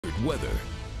Weather.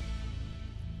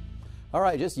 All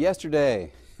right, just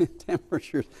yesterday,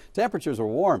 temperatures were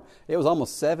warm. It was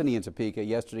almost 70 in Topeka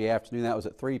yesterday afternoon. That was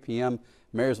at 3 p.m.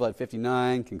 Marysville at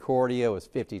 59. Concordia was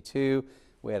 52.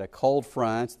 We had a cold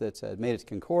front that had made it to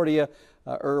Concordia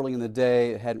early in the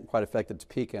day. It hadn't quite affected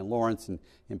Topeka and Lawrence and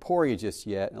Emporia just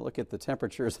yet. And look at the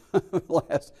temperatures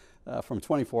last from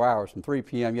 24 hours, from 3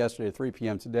 p.m. yesterday to 3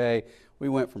 p.m. today. We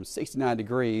went from 69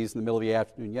 degrees in the middle of the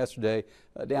afternoon yesterday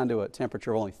down to a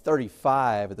temperature of only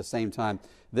 35 at the same time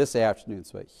this afternoon.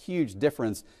 So a huge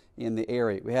difference in the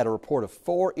area. We had a report of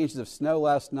 4 inches of snow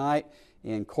last night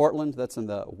in Cortland. That's in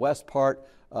the west part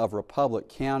of Republic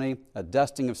County. A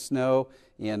dusting of snow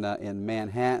in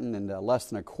Manhattan, and less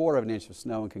than 1/4 of an inch of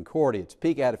snow in Concordia.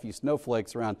 Topeka had a few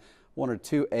snowflakes around 1 or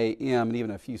 2 a.m. and even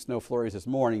a few snow flurries this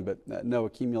morning, but no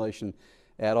accumulation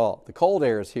at all. The cold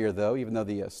air is here, though, even though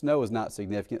the snow is not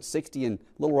significant. 60 in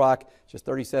Little Rock, just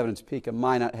 37 in Topeka.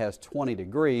 Minot has 20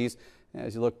 degrees.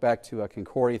 As you look back to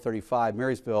Concordia, 35.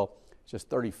 Marysville, just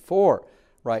 34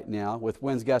 right now, with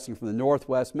winds gusting from the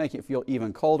northwest, making it feel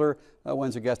even colder.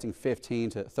 Winds are gusting 15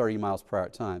 to 30 miles per hour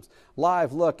at times.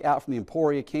 Live look out from the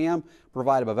Emporia cam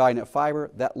provided by Valiant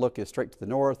Fiber. That look is straight to the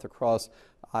north across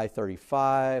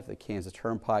I-35. The Kansas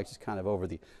Turnpike is kind of over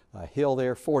the hill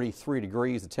there. 43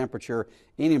 degrees the temperature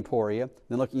in Emporia.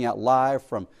 Then looking out live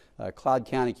from Cloud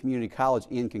County Community College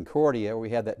in Concordia, where we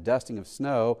had that dusting of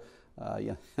snow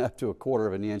up to 1/4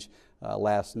 of an inch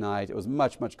last night. It was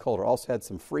much colder. Also had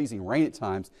some freezing rain at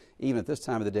times, even at this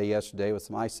time of the day yesterday, with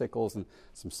some icicles and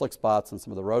some slick spots on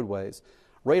some of the roadways.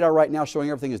 Radar right now showing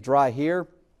everything is dry here.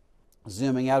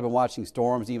 Zooming out, I've been watching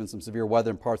storms, even some severe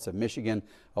weather in parts of Michigan,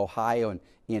 Ohio, and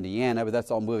Indiana, but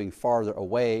that's all moving farther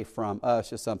away from us.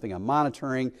 Just something I'm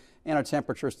monitoring. And our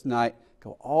temperatures tonight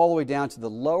go all the way down to the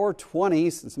lower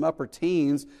 20s and some upper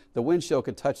teens. The wind chill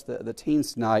could touch the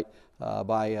teens tonight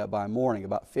by morning,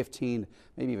 about 15,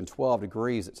 maybe even 12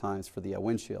 degrees at times for the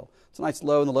wind chill. Tonight's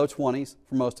low in the low 20s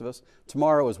for most of us.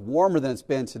 Tomorrow is warmer than it's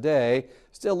been today.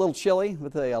 Still a little chilly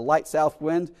with a light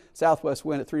southwest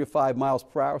wind at 3 to 5 miles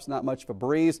per hour. It's not much of a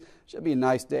breeze. Should be a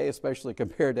nice day, especially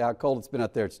compared to how cold it's been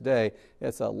out there today.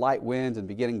 It's a light wind and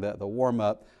beginning the warm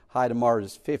up. High tomorrow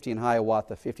is 50 in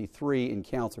Hiawatha, 53 in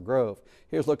Council Grove.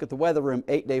 Here's a look at the weather room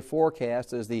 8-day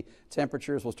forecast as the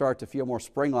temperatures will start to feel more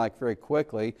spring-like very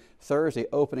quickly. Thursday,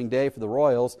 opening day for the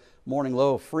Royals. Morning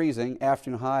low of freezing,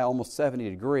 afternoon high almost 70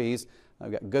 degrees.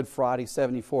 I've got Good Friday,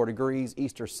 74 degrees.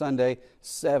 Easter Sunday,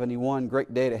 71.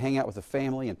 Great day to hang out with the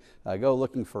family and go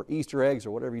looking for Easter eggs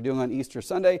or whatever you're doing on Easter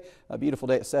Sunday. A beautiful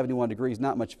day at 71 degrees,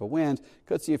 not much of a wind.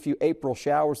 Could see a few April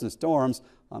showers and storms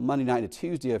on Monday night and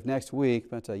Tuesday of next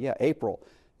week. But yeah, April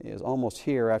is almost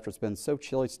here after it's been so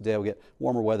chilly today. We'll get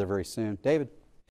warmer weather very soon. David?